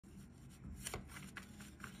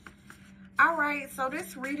All right, so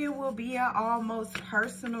this reading will be an almost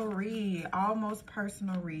personal read.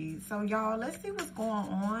 So y'all, let's see what's going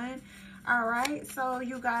on. All right, so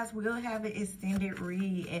you guys will have an extended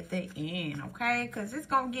read at the end, okay? Because it's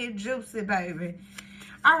going to get juicy, baby.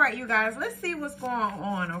 All right, you guys, let's see what's going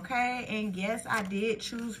on, okay? And yes, I did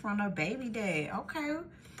choose from a baby dad, okay?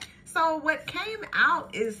 So what came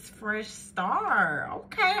out is fresh start,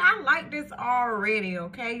 okay? I like this already,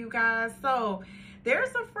 okay, you guys? So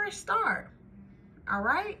there's a fresh start, all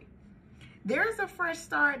right? There's a fresh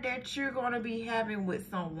start that you're going to be having with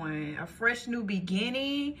someone, a fresh new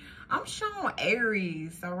beginning. I'm showing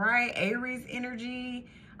Aries, all right? Aries energy.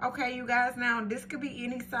 Okay, you guys, now this could be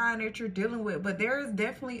any sign that you're dealing with, but there is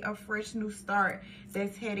definitely a fresh new start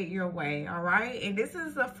that's headed your way, all right? And this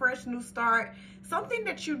is a fresh new start, something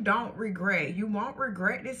that you don't regret. You won't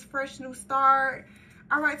regret this fresh new start.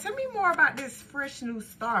 All right, tell me more about this fresh new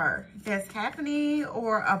start that's happening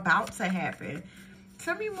or about to happen.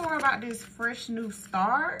 Tell me more about this fresh new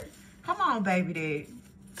start. Come on, baby dad.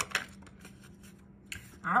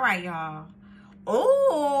 All right, y'all.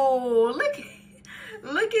 Oh,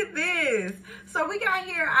 look at this. So we got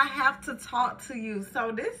here, I have to talk to you.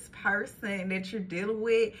 So this person that you're dealing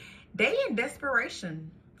with, they in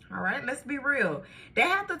desperation. All right, let's be real. They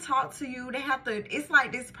have to talk to you. They have to, it's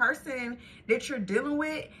like this person that you're dealing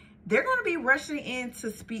with, they're going to be rushing in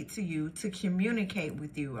to speak to you, to communicate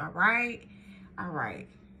with you. All right. All right.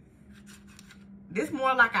 This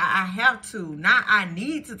more like I have to, not I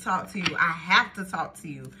need to talk to you. I have to talk to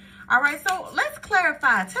you. All right, so let's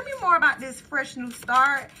clarify. Tell me more about this fresh new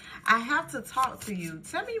start. I have to talk to you.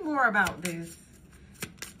 Tell me more about this.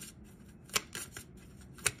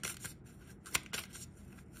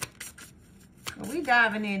 We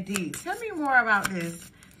diving in deep. Tell me more about this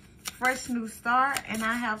fresh new start, and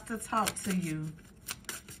I have to talk to you.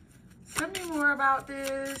 Tell me more about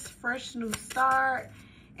this fresh new start,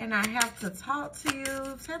 and I have to talk to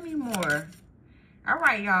you. Tell me more. All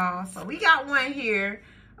right, y'all. So we got one here.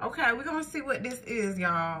 Okay, we're going to see what this is,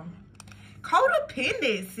 y'all.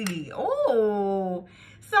 Codependency. Oh,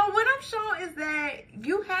 so what I'm showing is that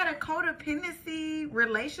you had a codependency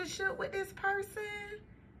relationship with this person.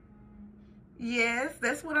 Yes,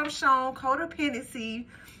 that's what I'm showing. Codependency.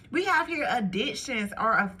 We have here addictions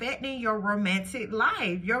are affecting your romantic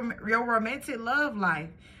life, your romantic love life.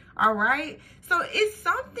 All right. So it's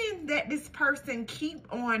something that this person keep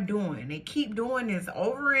on doing. They keep doing this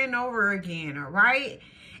over and over again. All right.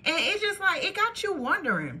 And it's just like, it got you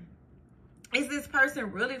wondering, is this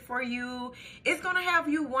person really for you? It's going to have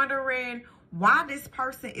you wondering why this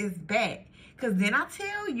person is back. Because then I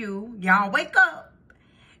tell you, y'all wake up.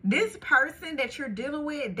 This person that you're dealing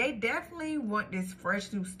with, they definitely want this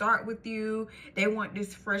fresh new start with you. They want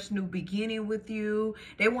this fresh new beginning with you.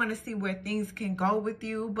 They want to see where things can go with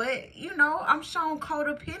you. But, you know, I'm showing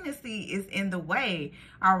codependency is in the way.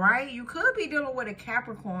 All right. You could be dealing with a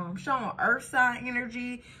Capricorn. I'm showing Earth sign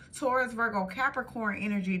energy, Taurus, Virgo, Capricorn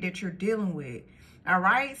energy that you're dealing with. All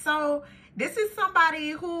right. So this is somebody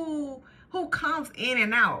who comes in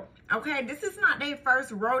and out. Okay. This is not their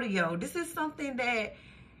first rodeo. This is something that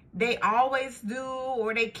they always do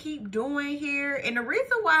or they keep doing here. And the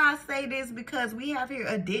reason why I say this, because we have here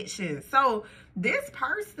addiction. So this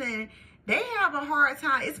person, they have a hard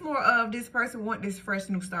time. It's more of this person want this fresh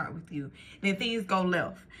new start with you. Then things go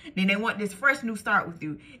left. Then they want this fresh new start with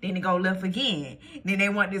you. Then they go left again. Then they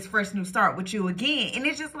want this fresh new start with you again. And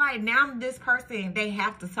it's just like, now this person, they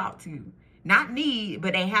have to talk to you. Not need,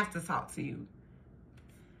 but they have to talk to you.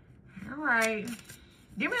 All right.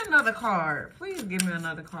 Give me another card. Please give me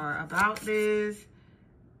another card about this.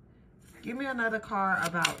 Give me another card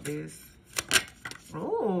about this.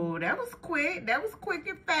 Oh, that was quick. That was quick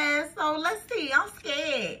and fast. So let's see. I'm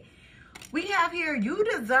scared. We have here, you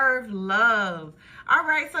deserve love. All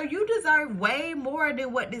right. So you deserve way more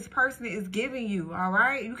than what this person is giving you. All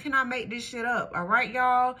right. You cannot make this shit up. All right,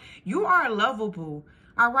 y'all. You are lovable.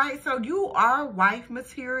 All right. So you are wife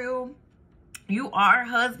material. You are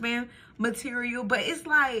husband material, but it's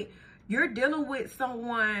like you're dealing with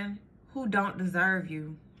someone who don't deserve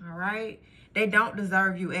you. All right. They don't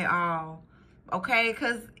deserve you at all. Okay.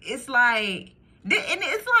 Cause it's like, and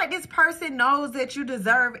it's like this person knows that you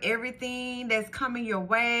deserve everything that's coming your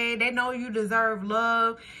way. They know you deserve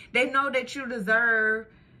love. They know that you deserve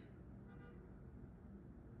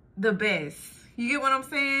the best. You get what I'm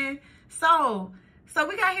saying? So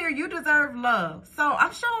we got here, you deserve love. So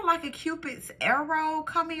I'm showing like a Cupid's arrow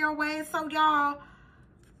coming your way. So y'all,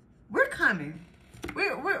 we're coming.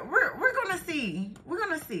 We're gonna see. We're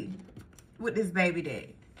gonna see with this baby dad.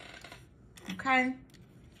 Okay?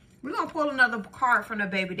 We're going to pull another card from the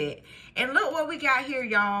baby deck. And look what we got here,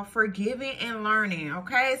 y'all. Forgiving and learning,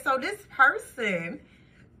 okay? So this person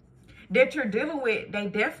that you're dealing with, they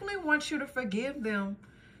definitely want you to forgive them,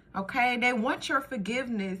 okay? They want your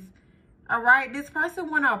forgiveness, all right? This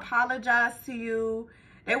person want to apologize to you.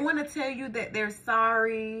 They want to tell you that they're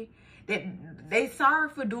sorry, that they sorry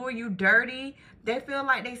for doing you dirty. They feel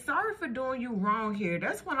like they sorry for doing you wrong here.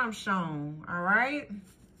 That's what I'm shown, all right?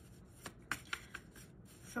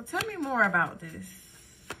 So tell me more about this.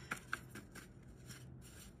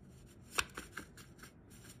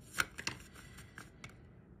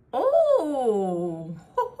 Oh,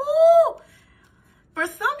 for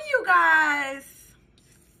some of you guys,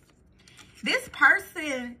 this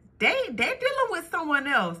person, they're dealing with someone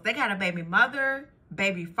else. They got a baby mother,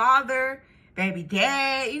 baby father, baby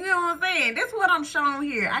dad. You know what I'm saying? That's what I'm showing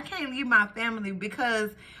here. I can't leave my family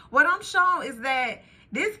because what I'm showing is that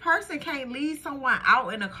this person can't leave someone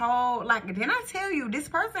out in the cold. Like, didn't I tell you, this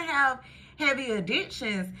person have heavy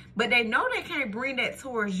addictions, but they know they can't bring that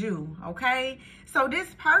towards you, okay? So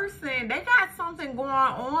this person, they got something going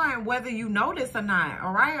on, whether you know this or not,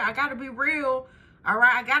 all right? I got to be real, all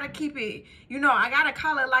right? I got to keep it, you know, I got to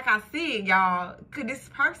call it like I see it, y'all. Because this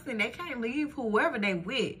person, they can't leave whoever they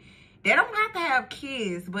with. They don't have to have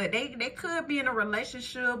kids, but they could be in a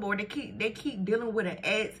relationship, or they keep dealing with an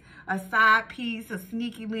ex, a side piece, a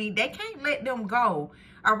sneaky link. They can't let them go,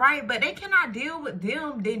 all right? But they cannot deal with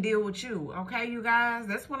them, then deal with you, okay, you guys?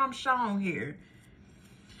 That's what I'm showing here.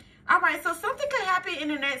 All right, so something could happen in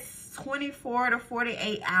the next 24 to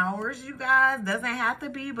 48 hours, you guys. Doesn't have to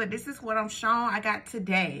be, but this is what I'm showing I got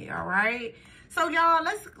today, all right? So, y'all,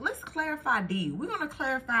 let's clarify D. We're going to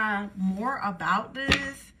clarify more about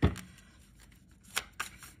this.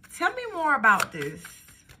 Tell me more about this.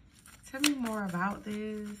 Tell me more about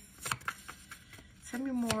this. Tell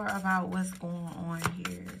me more about what's going on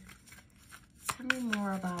here. Tell me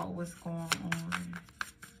more about what's going on.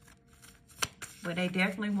 But they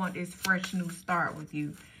definitely want this fresh new start with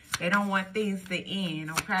you. They don't want things to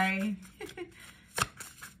end, okay?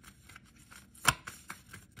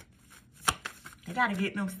 They got to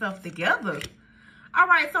get themselves together. All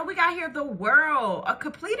right, so we got here the world, a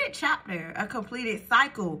completed chapter, a completed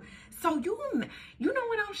cycle. So you know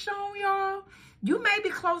what I'm showing y'all? You may be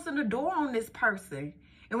closing the door on this person.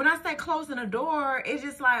 And when I say closing the door, it's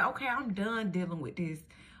just like, okay, I'm done dealing with this.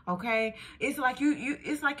 Okay? It's like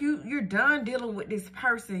you're done dealing with this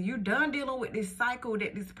person. You're done dealing with this cycle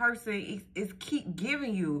that this person is keep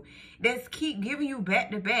giving you. That's keep giving you back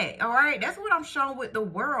to back. All right? That's what I'm showing with the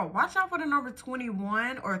world. Watch out for the number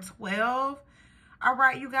 21 or 12. All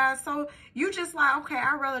right, you guys. So you just like, okay,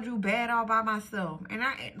 I'd rather do bad all by myself. And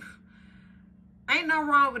ain't nothing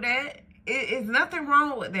wrong with that. It's nothing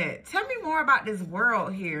wrong with that. Tell me more about this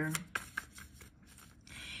world here.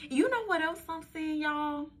 You know what else I'm seeing,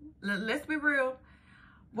 y'all? Let's be real.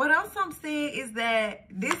 What else I'm seeing is that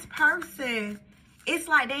this person, it's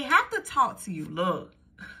like they have to talk to you. Look.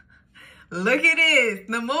 Look at this.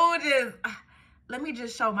 The moon just, let me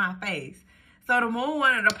just show my face. So the moon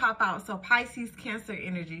wanted to pop out. So Pisces, Cancer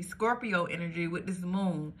energy, Scorpio energy with this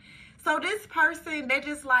moon. So this person, they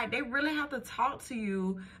just like, they really have to talk to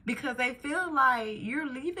you because they feel like you're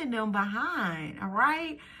leaving them behind, all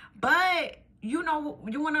right? But, you know,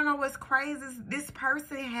 you want to know what's crazy? This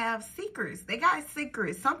person have secrets. They got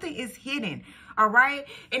secrets. Something is hidden, all right?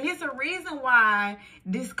 And it's a reason why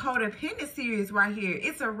this codependency is right here.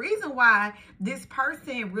 It's a reason why this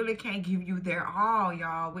person really can't give you their all,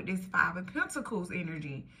 y'all, with this Five of Pentacles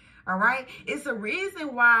energy. All right. It's a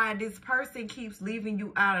reason why this person keeps leaving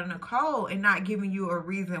you out in the cold and not giving you a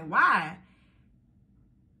reason why.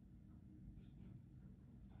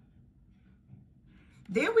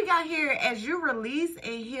 Then we got here, as you release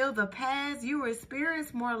and heal the past, you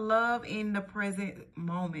experience more love in the present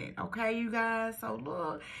moment. Okay, you guys? So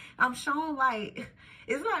look, I'm showing like,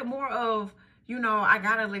 it's like more of, you know, I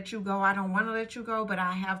gotta let you go. I don't want to let you go, but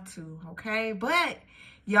I have to. Okay. But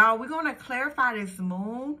y'all, we're going to clarify this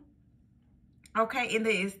moon. Okay, in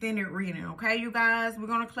the extended reading, okay, you guys? We're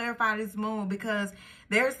going to clarify this moon because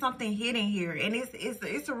there's something hidden here. And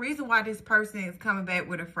it's a reason why this person is coming back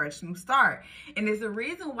with a fresh new start. And it's a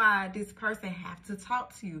reason why this person have to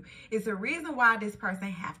talk to you. It's a reason why this person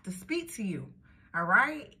have to speak to you, all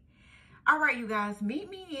right? All right, you guys, meet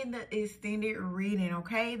me in the extended reading,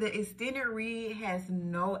 okay? The extended read has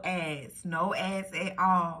no ads at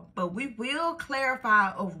all. But we will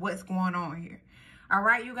clarify of what's going on here. All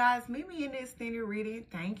right, you guys, meet me in the extended reading.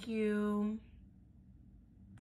 Thank you.